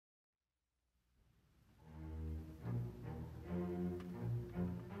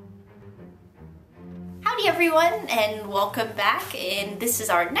Hi everyone and welcome back, and this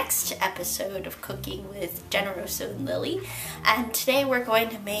is our next episode of Cooking with Generoso and Lily, and today we're going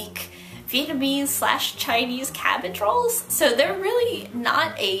to make Vietnamese/Chinese cabbage rolls. So they're really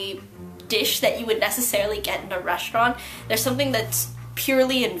not a dish that you would necessarily get in a restaurant. They're something that's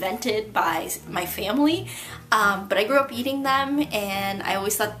purely invented by my family, but I grew up eating them and I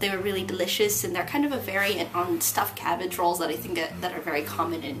always thought they were really delicious, and they're kind of a variant on stuffed cabbage rolls that I think that are very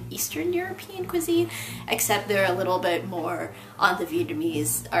common in Eastern European cuisine, except they're a little bit more on the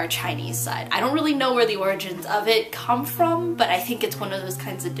Vietnamese or Chinese side. I don't really know where the origins of it come from, but I think it's one of those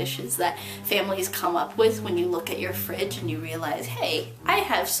kinds of dishes that families come up with when you look at your fridge and you realize, hey, I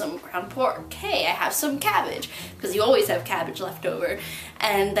have some ground pork, hey, I have some cabbage, because you always have cabbage left over,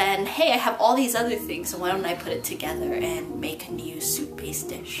 and then, hey, I have all these other things, so why don't I put it together and make a new soup-based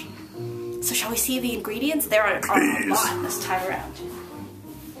dish. So shall we see the ingredients? There are a lot this time around.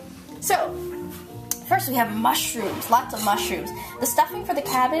 So, first we have mushrooms, lots of mushrooms. The stuffing for the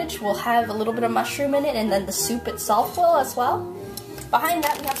cabbage will have a little bit of mushroom in it, and then the soup itself will as well. Behind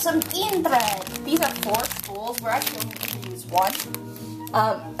that we have some bean thread. These are 4 spools. We're actually only going to use 1.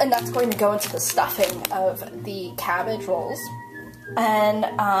 And that's going to go into the stuffing of the cabbage rolls. And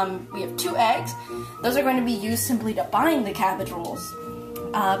we have 2 eggs. Those are going to be used simply to bind the cabbage rolls.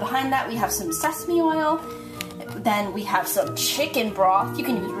 Behind that we have some sesame oil. Then we have some chicken broth. You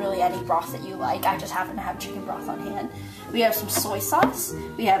can use really any broth that you like. I just happen to have chicken broth on hand. We have some soy sauce.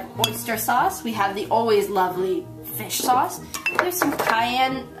 We have oyster sauce. We have the always lovely fish sauce. We have some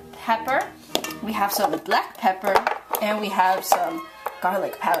cayenne pepper. We have some black pepper. And we have some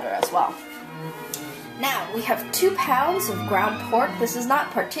garlic powder as well. Now, we have 2 pounds of ground pork. This is not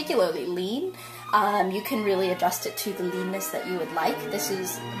particularly lean. You can really adjust it to the leanness that you would like. This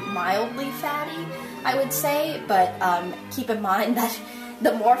is mildly fatty, I would say, but keep in mind that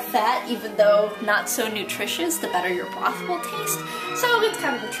the more fat, even though not so nutritious, the better your broth will taste. So it's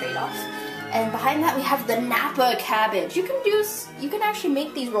kind of a trade-off. And behind that we have the Napa cabbage. You can actually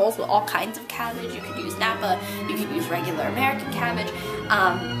make these rolls with all kinds of cabbage. You could use Napa, you could use regular American cabbage.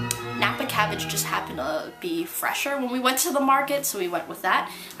 Napa cabbage just happened to be fresher when we went to the market, so we went with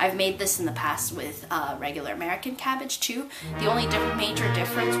that. I've made this in the past with regular American cabbage too. The only major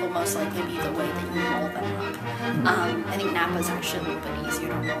difference will most likely be the way that you roll them up. I think Napa is actually a little bit easier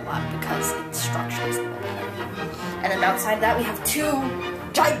to roll up because its structure is a little better. And then outside that we have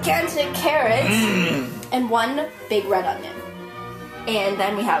 2 gigantic carrots and 1 big red onion. And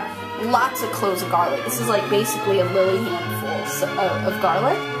then we have lots of cloves of garlic. This is like basically a lily handful of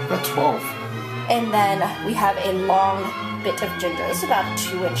garlic. About 12. And then we have a long bit of ginger. This is about a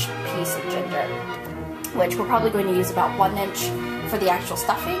 2-inch piece of ginger, which we're probably going to use about 1 inch for the actual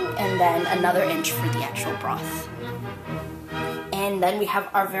stuffing, and then another inch for the actual broth. And then we have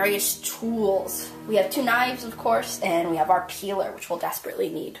our various tools. We have 2 knives, of course, and we have our peeler, which we'll desperately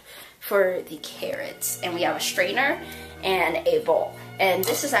need for the carrots. And we have a strainer and a bowl. And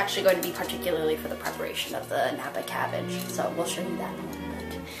this is actually going to be particularly for the preparation of the Napa cabbage, so we'll show you that in a little bit.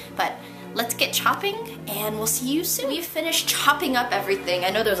 But let's get chopping, and we'll see you soon. We've finished chopping up everything. I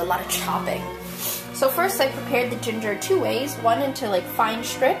know there's a lot of chopping. So first I prepared the ginger 2 ways. One into like fine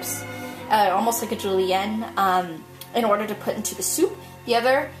strips, almost like a julienne, in order to put into the soup. The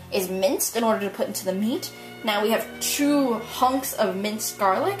other is minced in order to put into the meat. Now we have 2 hunks of minced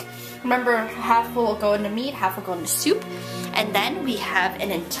garlic. Remember, half will go into meat, half will go into soup. And then we have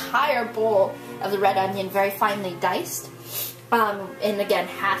an entire bowl of the red onion, very finely diced. And again,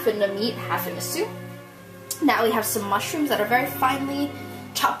 half in the meat, half in the soup. Now we have some mushrooms that are very finely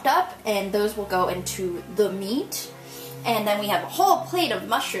chopped up, and those will go into the meat. And then we have a whole plate of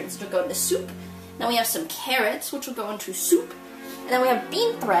mushrooms to go into soup. Then we have some carrots, which will go into soup. And then we have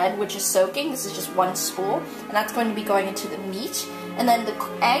bean thread, which is soaking. This is just 1 spool, and that's going to be going into the meat. And then the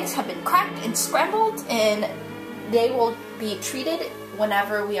eggs have been cracked and scrambled, and they will be treated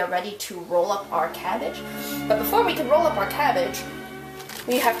whenever we are ready to roll up our cabbage. But before we can roll up our cabbage,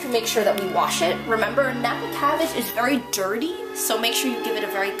 we have to make sure that we wash it. Remember, Napa cabbage is very dirty, so make sure you give it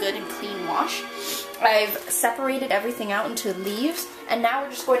a very good and clean wash. I've separated everything out into leaves, and now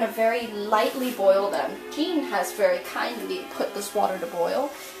we're just going to very lightly boil them. Jean has very kindly put this water to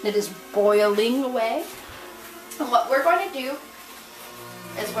boil, and it is boiling away. And what we're going to do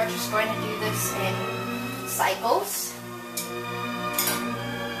is we're just going to do this in cycles.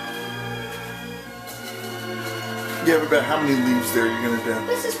 You have about how many leaves there you're going to do?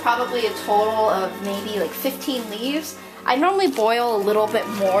 This is probably a total of maybe like 15 leaves. I normally boil a little bit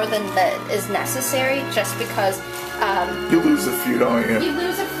more than that is necessary, just because you lose a few, don't you? You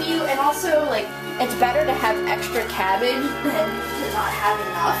lose a few, and also like it's better to have extra cabbage than to not have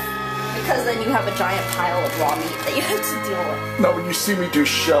enough. because then you have a giant pile of raw meat that you have to deal with. No, when you see me do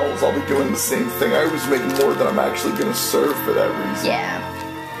shells, I'll be doing the same thing. I always make more than I'm actually going to serve for that reason. Yeah.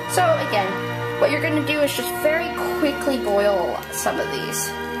 So again, what you're going to do is just very quickly boil some of these.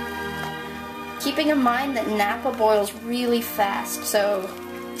 Keeping in mind that Napa boils really fast, so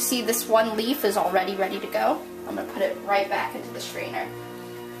see this one leaf is already ready to go. I'm going to put it right back into the strainer.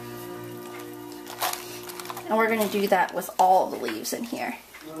 And we're going to do that with all the leaves in here.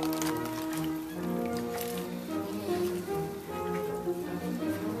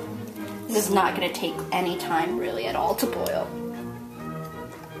 This is not going to take any time really at all to boil.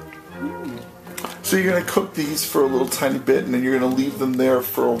 So you're going to cook these for a little tiny bit and then you're going to leave them there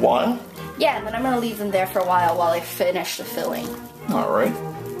for a while? Yeah, and then I'm going to leave them there for a while I finish the filling. Alright.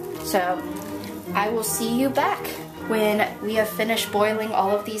 So, I will see you back when we have finished boiling all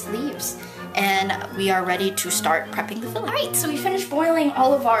of these leaves and we are ready to start prepping the filling. Alright, so we finished boiling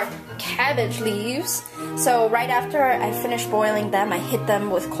all of our cabbage leaves. So right after I finished boiling them, I hit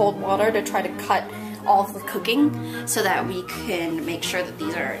them with cold water to try to cut all of the cooking so that we can make sure that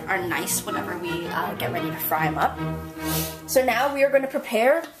these are nice whenever we get ready to fry them up. So now we are going to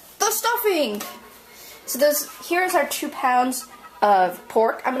prepare the stuffing. So here's our 2 pounds of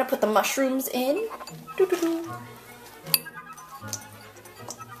pork. I'm going to put the mushrooms in.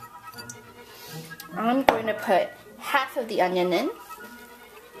 I'm going to put half of the onion in.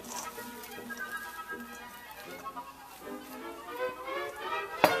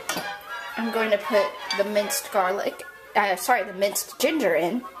 I'm going to put the minced garlic, the minced ginger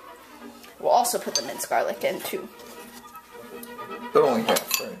in. We'll also put the minced garlic in too. But only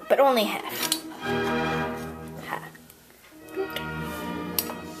half, right? But only half.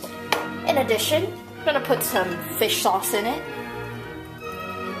 In addition, I'm going to put some fish sauce in it.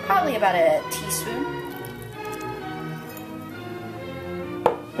 Probably about a teaspoon.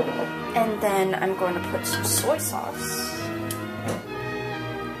 And then I'm going to put some soy sauce.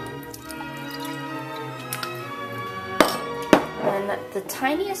 And the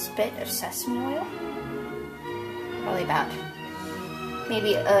tiniest bit of sesame oil. Probably about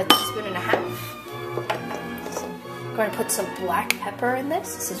maybe a teaspoon and a half. I'm going to put some black pepper in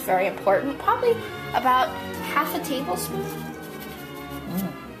this. This is very important. Probably about half a tablespoon.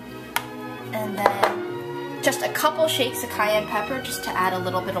 And then just a couple shakes of cayenne pepper just to add a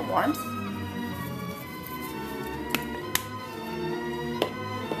little bit of warmth.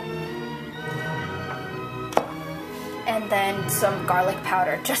 And then some garlic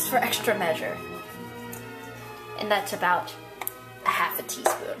powder just for extra measure. And that's about a half a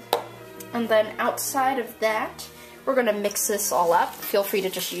teaspoon. And then outside of that, we're going to mix this all up. Feel free to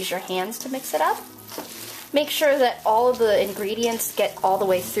just use your hands to mix it up. Make sure that all of the ingredients get all the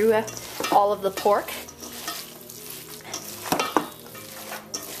way through all of the pork.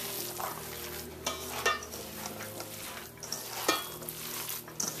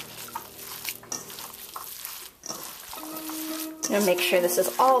 And make sure this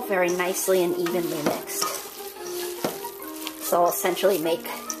is all very nicely and evenly mixed. So I'll essentially make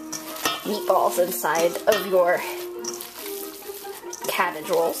meatballs inside of your cabbage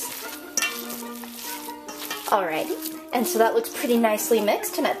rolls. Alrighty, and so that looks pretty nicely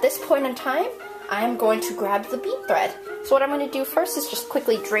mixed, and at this point in time, I'm going to grab the bean thread. So what I'm going to do first is just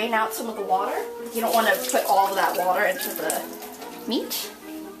quickly drain out some of the water. You don't want to put all of that water into the meat.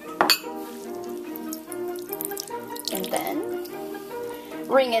 And then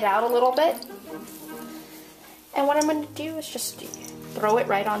wring it out a little bit. And what I'm going to do is just throw it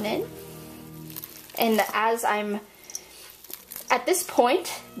right on in. And as at this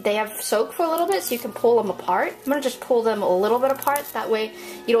point, they have soaked for a little bit, so you can pull them apart. I'm going to just pull them a little bit apart, that way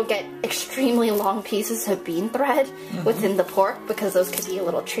you don't get extremely long pieces of bean thread within the pork, because those could be a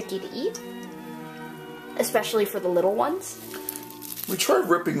little tricky to eat, especially for the little ones. We tried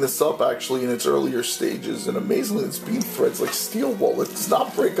ripping this up actually in its earlier stages, and amazingly this bean thread's like steel wool. It does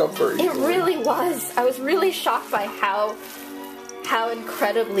not break up very easily. It really was. I was really shocked by how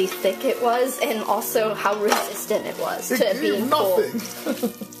incredibly thick it was, and also how resistant it was to being pulled.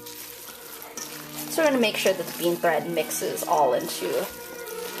 So we're going to make sure that the bean thread mixes all into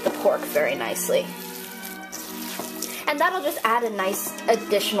the pork very nicely. And that'll just add a nice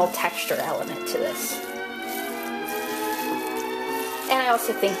additional texture element to this. And I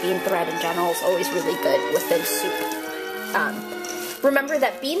also think bean thread in general is always really good within soup. Remember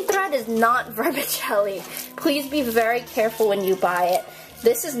that bean thread is not vermicelli. Please be very careful when you buy it.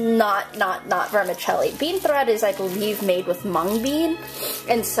 This is not vermicelli. Bean thread is, I believe, made with mung bean,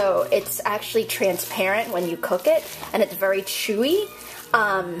 and so it's actually transparent when you cook it, and it's very chewy.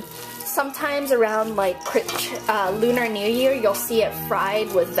 sometimes around like Lunar New Year, you'll see it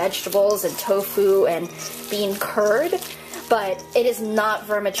fried with vegetables and tofu and bean curd. But it is not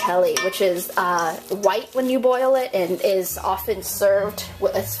vermicelli, which is white when you boil it and is often served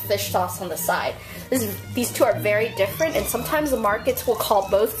with a fish sauce on the side. These two are very different, and sometimes the markets will call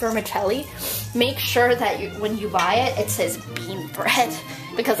both vermicelli. Make sure that when you buy it, it says bean bread,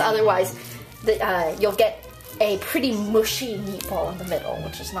 because otherwise you'll get a pretty mushy meatball in the middle,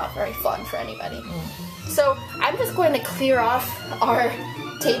 which is not very fun for anybody. So I'm just going to clear off our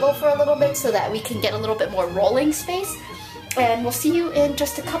table for a little bit so that we can get a little bit more rolling space. And we'll see you in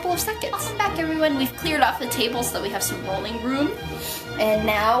just a couple of seconds. Welcome back, everyone. We've cleared off the table so that we have some rolling room. And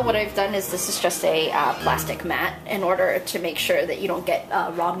now what I've done is this is just a plastic mat in order to make sure that you don't get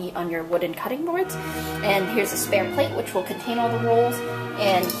raw meat on your wooden cutting boards. And here's a spare plate which will contain all the rolls.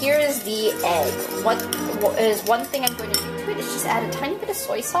 And here is the egg. One thing I'm going to do to it is just add a tiny bit of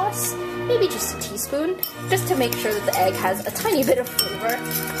soy sauce, maybe just a teaspoon, just to make sure that the egg has a tiny bit of flavor.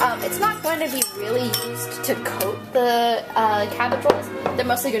 It's not going to be really used to coat the cabbage rolls. They're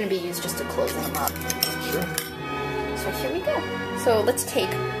mostly going to be used just to close them up. Sure. So here we go. So let's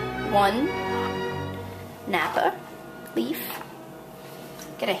take one Napa leaf,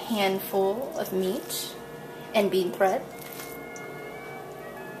 get a handful of meat and bean thread.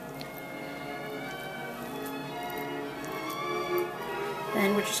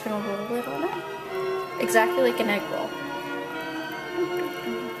 And we're just going to roll it on it, exactly like an egg roll.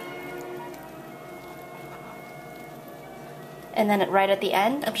 And then right at the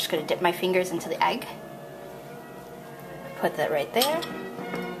end, I'm just going to dip my fingers into the egg. Put that right there.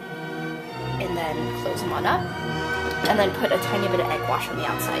 And then close them on up. And then put a tiny bit of egg wash on the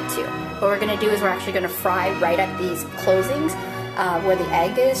outside too. What we're going to do is we're actually going to fry right at these closings where the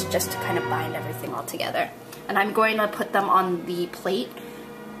egg is, just to kind of bind everything all together. And I'm going to put them on the plate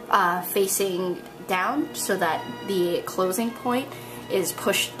facing down so that the closing point is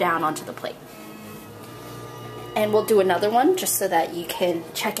pushed down onto the plate. And we'll do another one just so that you can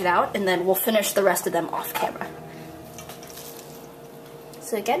check it out, and then we'll finish the rest of them off camera.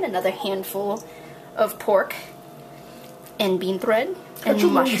 So again, another handful of pork and bean thread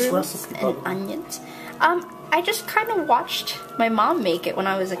and mushrooms and onions. I just kind of watched my mom make it when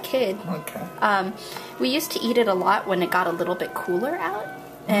I was a kid. Okay. We used to eat it a lot when it got a little bit cooler out,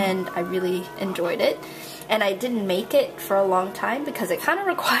 and I really enjoyed it. And I didn't make it for a long time because it kind of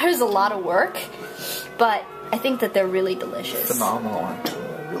requires a lot of work, but I think that they're really delicious. Phenomenal, actually.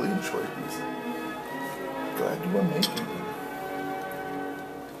 I really enjoyed these. Glad you were making them.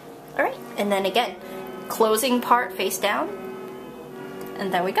 Alright, and then again, closing part face down,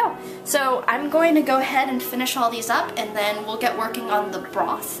 and there we go. So I'm going to go ahead and finish all these up, and then we'll get working on the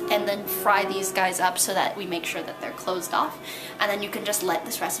broth, and then fry these guys up so that we make sure that they're closed off, and then you can just let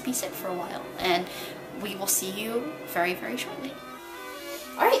this recipe sit for a while, and we will see you very, very shortly.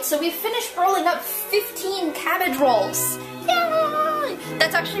 Alright, so we've finished rolling up 15 cabbage rolls. Yay!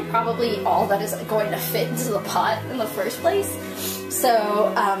 That's actually probably all that is going to fit into the pot in the first place.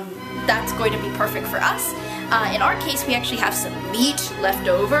 So that's going to be perfect for us. In our case, we actually have some meat left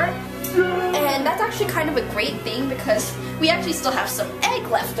over. And that's actually kind of a great thing because we actually still have some egg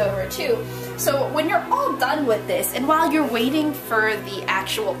left over too. So when you're all done with this, and while you're waiting for the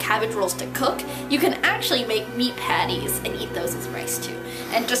actual cabbage rolls to cook, you can actually make meat patties and eat those as rice too.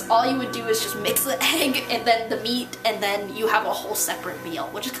 And just all you would do is just mix the egg and then the meat, and then you have a whole separate meal,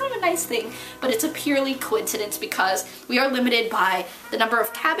 which is kind of a nice thing, but it's a purely coincidence because we are limited by the number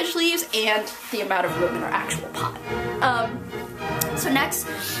of cabbage leaves and the amount of room in our actual pot. So next,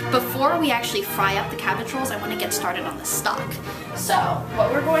 before we actually fry up the cabbage rolls, I want to get started on the stock. So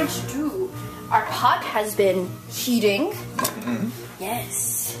what we're going to do, our pot has been heating.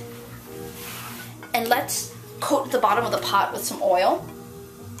 Yes. And let's coat the bottom of the pot with some oil.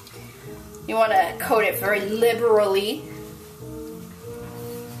 You want to coat it very liberally.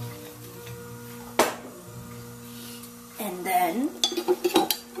 And then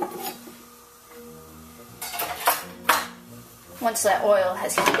once that oil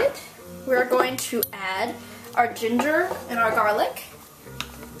has heated, we're going to add our ginger and our garlic.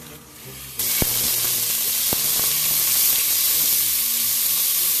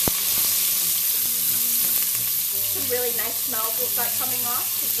 Some really nice smells will start coming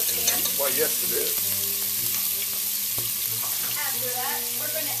off of the pan. Why, yes it is. After that, we're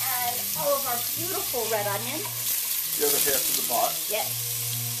going to add all of our beautiful red onion. The other half of the pot?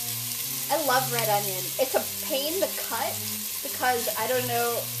 Yes. I love red onion. It's a pain to cut because, I don't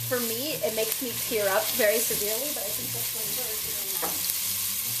know, for me, it makes me tear up very severely, but I think that's what it is doing now.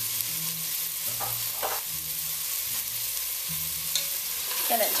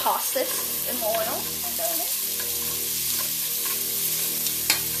 gonna toss this in the oil.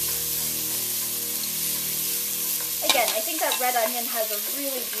 Again, I think that red onion has a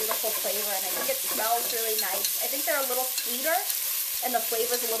really beautiful flavor, and I think it smells really nice. I think they're a little sweeter, and the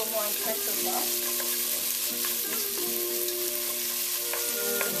flavor's a little more intense as well.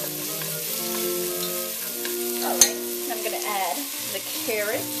 Alright, I'm going to add the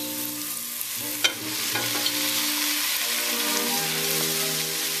carrot.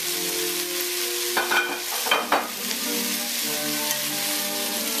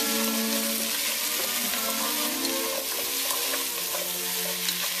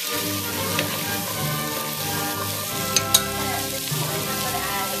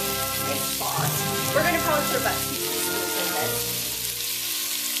 We're going to probably put about 2 teaspoons in this.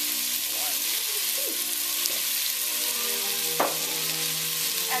 1, 2.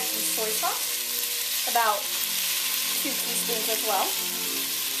 Add some soy sauce. About 2 teaspoons as well.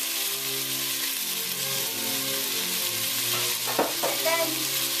 And then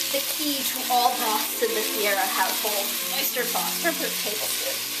the key to all broths in the Sierra household, oyster sauce, 1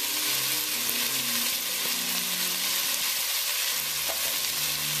 tablespoon.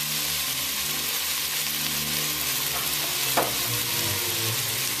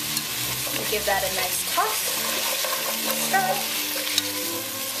 Give that a nice toss. Stir.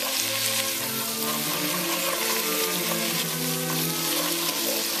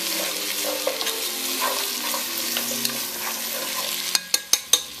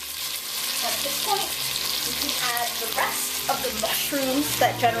 At this point, we can add the rest of the mushrooms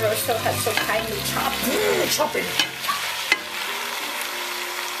that Generoso has so kindly chopped. Chopping.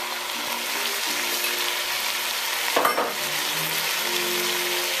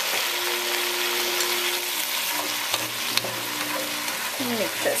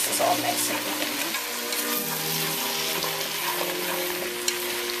 Make this is all nice and even.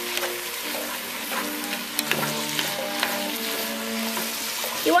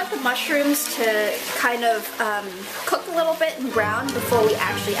 You want the mushrooms to kind of cook a little bit and brown before we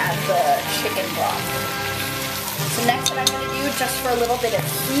actually add the chicken broth. So next what I'm going to do, just for a little bit of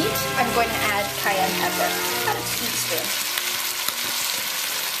heat, I'm going to add cayenne pepper, about a teaspoon.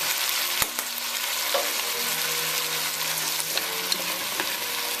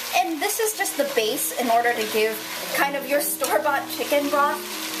 This is just the base in order to give kind of your store-bought chicken broth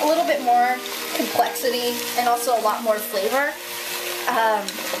a little bit more complexity and also a lot more flavor,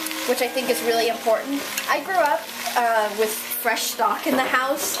 which I think is really important. I grew up with fresh stock in the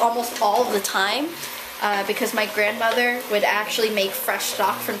house almost all of the time because my grandmother would actually make fresh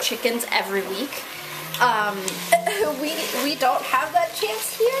stock from chickens every week. We don't have that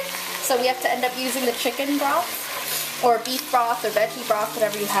chance here, so we have to end up using the chicken broth, or beef broth, or veggie broth,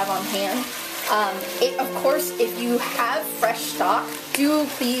 whatever you have on hand. Of course, if you have fresh stock, do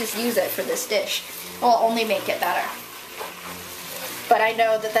please use it for this dish. It will only make it better. But I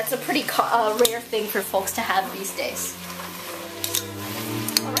know that that's a pretty rare thing for folks to have these days.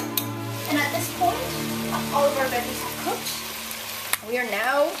 Alright, and at this point, all of our veggies are cooked. We are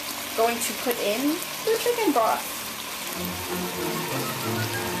now going to put in the chicken broth.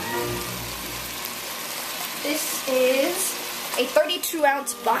 This is a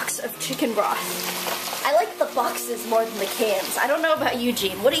 32-ounce box of chicken broth. I like the boxes more than the cans. I don't know about you,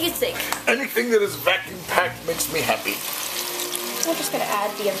 Gene. What do you think? Anything that is vacuum packed makes me happy. We're just going to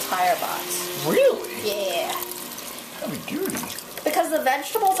add the entire box. Really? Yeah. Heavy duty. Because the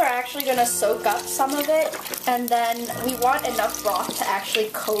vegetables are actually going to soak up some of it, and then we want enough broth to actually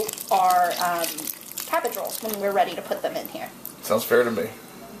coat our cabbage rolls when we're ready to put them in here. Sounds fair to me.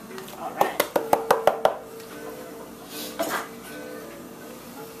 All right.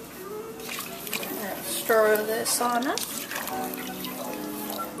 Stir this on up.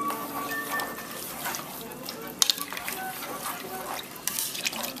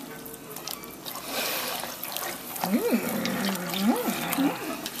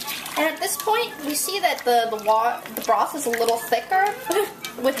 And at this point, we see that the broth is a little thicker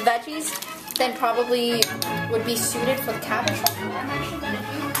with veggies than probably would be suited for the cabbage roll. What I'm actually going to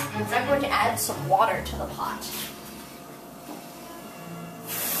do is I'm going to add some water to the pot.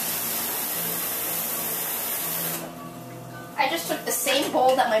 I just took the same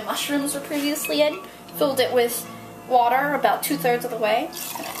bowl that my mushrooms were previously in, filled it with water about 2/3 of the way.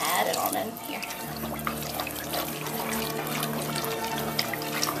 I'm going to add it on in here.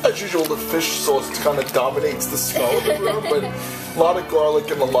 As usual, the fish sauce kind of dominates the smell of the room, but a lot of garlic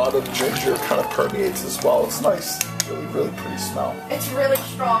and a lot of ginger kind of permeates as well. It's nice. Really, really pretty smell. It's really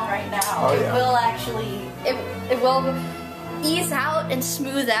strong right now. Oh, yeah. It will actually, it will ease out and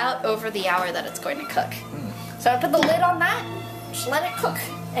smooth out over the hour that it's going to cook. So I put the lid on that, just let it cook.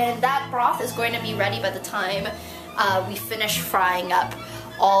 And that broth is going to be ready by the time we finish frying up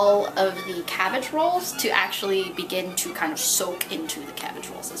all of the cabbage rolls to actually begin to kind of soak into the cabbage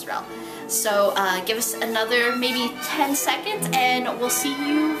rolls as well. So give us another maybe 10 seconds and we'll see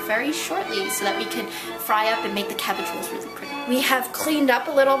you very shortly so that we can fry up and make the cabbage rolls really pretty. We have cleaned up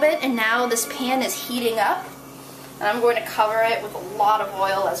a little bit and now this pan is heating up. And I'm going to cover it with a lot of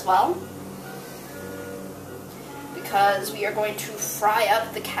oil as well, because we are going to fry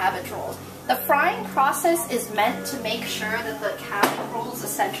up the cabbage rolls. The frying process is meant to make sure that the cabbage rolls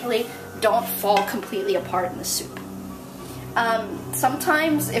essentially don't fall completely apart in the soup.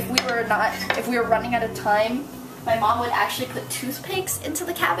 Sometimes if we were running out of time, my mom would actually put toothpicks into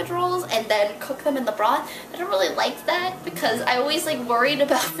the cabbage rolls and then cook them in the broth. I don't really like that because I always worried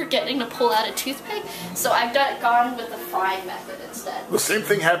about forgetting to pull out a toothpick, so I've gone with the frying method instead. The same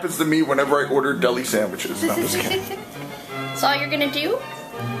thing happens to me whenever I order deli sandwiches. No, I'm just kidding. So all you're gonna do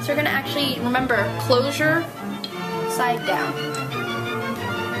is you're gonna actually, remember, closure side down.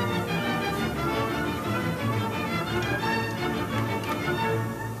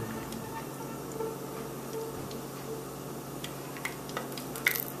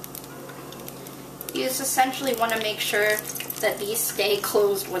 You just essentially want to make sure that these stay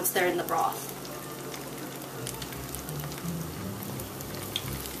closed once they're in the broth.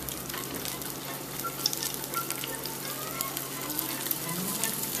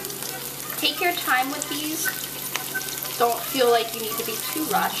 Take your time with these. Don't feel like you need to be too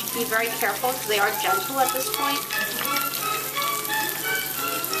rushed. Be very careful because they are gentle at this point.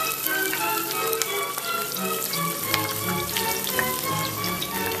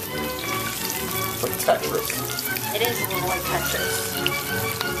 Like Tetris. It is a little like Tetris.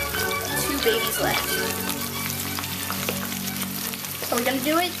 2 babies left. Are we gonna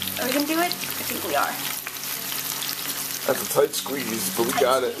do it? Are we gonna do it? I think we are. That's a tight squeeze, but we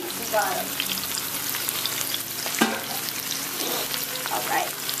got it. We got it.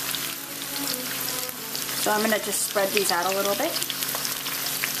 Alright. So I'm gonna just spread these out a little bit.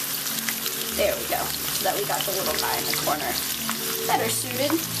 There we go. So that we got the little guy in the corner better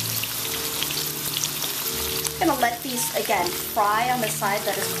suited. Gonna let these again fry on the side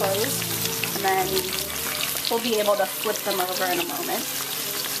that is closed, and then we'll be able to flip them over in a moment.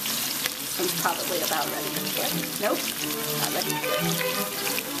 This one's probably about ready to flip. Nope, not ready.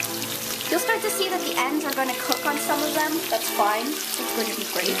 You'll start to see that the ends are going to cook on some of them. That's fine. It's going to be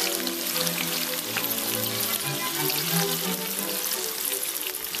great.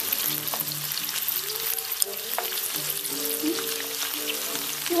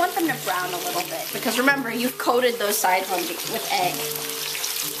 You want them to brown a little bit, because remember, you've coated those sides with egg.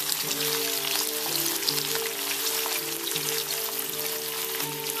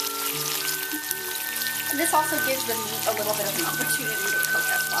 And this also gives the meat a little bit of an opportunity to cook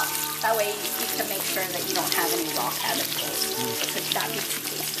as well. That way you can make sure that you don't have any raw cabbage rolls. It could not be too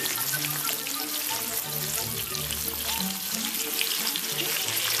tasty.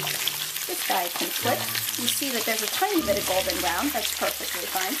 This guy can flip. You see that there's a tiny bit of golden brown. That's perfectly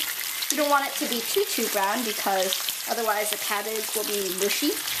fine. You don't want it to be too brown because otherwise the cabbage will be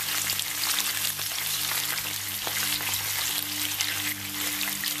mushy.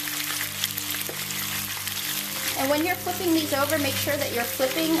 And when you're flipping these over, make sure that you're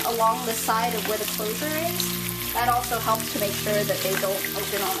flipping along the side of where the closure is. That also helps to make sure that they don't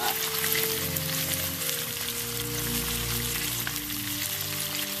open on up.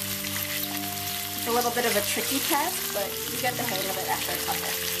 It's a little bit of a tricky test, but you get the hang of it after a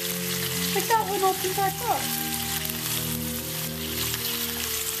couple. Like that one opens back up.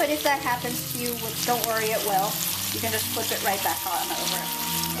 But if that happens to you, which don't worry, it will, you can just flip it right back on over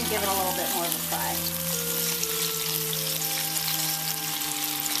and give it a little bit more of a fry.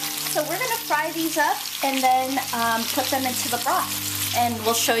 So we're going to fry these up and then put them into the broth. And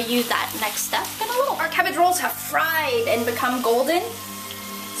we'll show you that next step in a little. Our cabbage rolls have fried and become golden.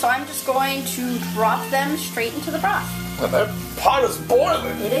 So I'm just going to drop them straight into the broth. And that pot is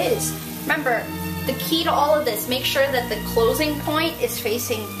boiling. It is. Remember, the key to all of this, make sure that the closing point is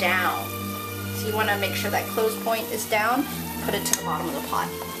facing down. So you want to make sure that close point is down. Put it to the bottom of the pot.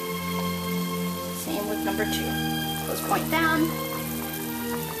 Same with number 2. Close point down.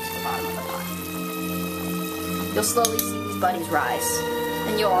 Bottom of the pot. You'll slowly see these buddies rise,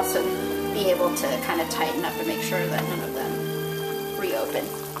 and you'll also be able to kind of tighten up and make sure that none of them reopen.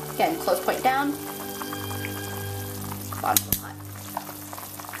 Again, close point down, bottom of the pot.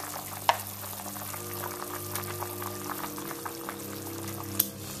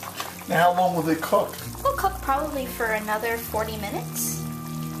 Now how long will they cook? We'll cook probably for another 40 minutes.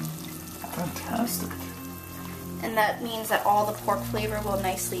 Fantastic. And and that means that all the pork flavor will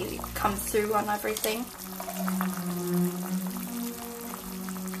nicely come through on everything.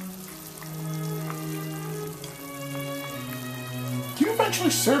 Do you eventually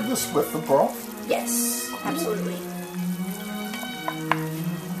serve this with the broth? Yes, absolutely.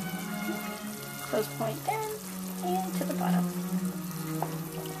 Close point down and to the bottom.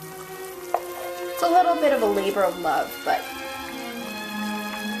 It's a little bit of a labor of love, but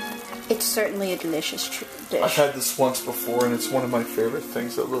it's certainly a delicious dish. I've had this once before, and it's one of my favorite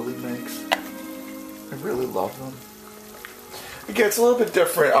things that Lily makes. I really love them. Again, it's a little bit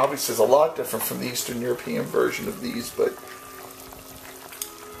different. Obviously, it's a lot different from the Eastern European version of these, but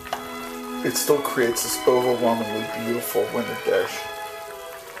it still creates this overwhelmingly beautiful winter dish.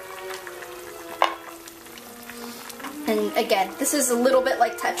 And again, this is a little bit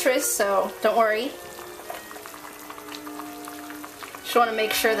like Tetris, so don't worry. Just want to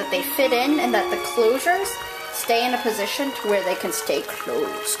make sure that they fit in and that the closures stay in a position to where they can stay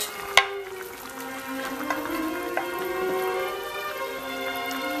closed.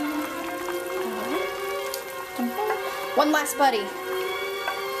 One last buddy.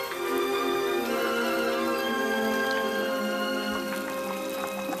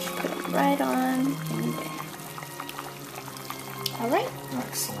 Just put it right on in there. Alright.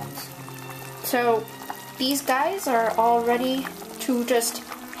 Excellent. So these guys are all ready to just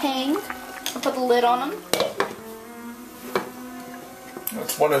hang. I'll put the lid on them.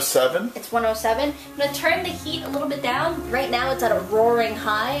 It's 107. It's 107. I'm going to turn the heat a little bit down. Right now it's at a roaring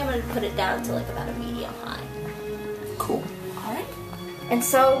high. I'm going to put it down to like about a medium high. Cool. Alright. And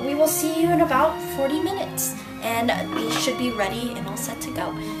so we will see you in about 40 minutes. And these should be ready and all set to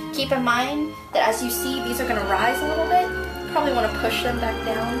go. Keep in mind that as you see, these are going to rise a little bit. You probably want to push them back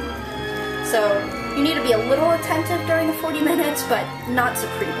down. So you need to be a little attentive during the 40 minutes, but not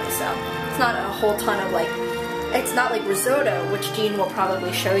supremely so. It's not a whole ton of like, it's not like risotto, which Jean will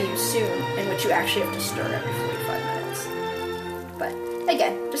probably show you soon, in which you actually have to stir every 45 minutes. But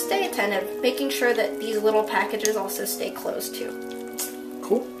again, just stay attentive, making sure that these little packages also stay closed too.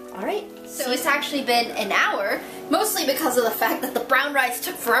 Cool. Alright, so it's actually been an hour, mostly because of the fact that the brown rice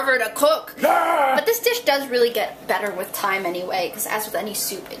took forever to cook. Ah! But this dish does really get better with time anyway, because as with any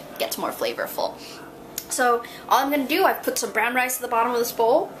soup, it gets more flavorful. So all I'm going to do, I've put some brown rice at the bottom of this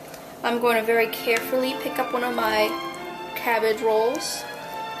bowl. I'm going to very carefully pick up one of my cabbage rolls,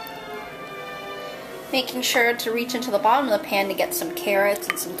 making sure to reach into the bottom of the pan to get some carrots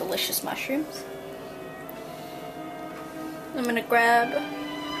and some delicious mushrooms. I'm going to grab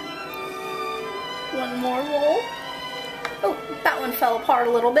one more roll. Oh, that one fell apart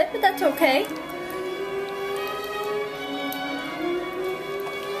a little bit, but that's okay.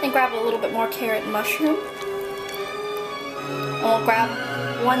 And grab a little bit more carrot and mushroom. And we'll grab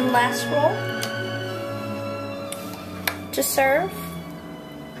one last roll to serve.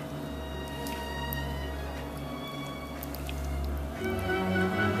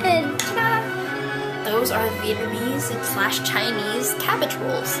 And ta-da! Those are Vietnamese/Chinese cabbage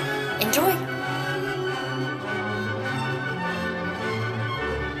rolls. Enjoy!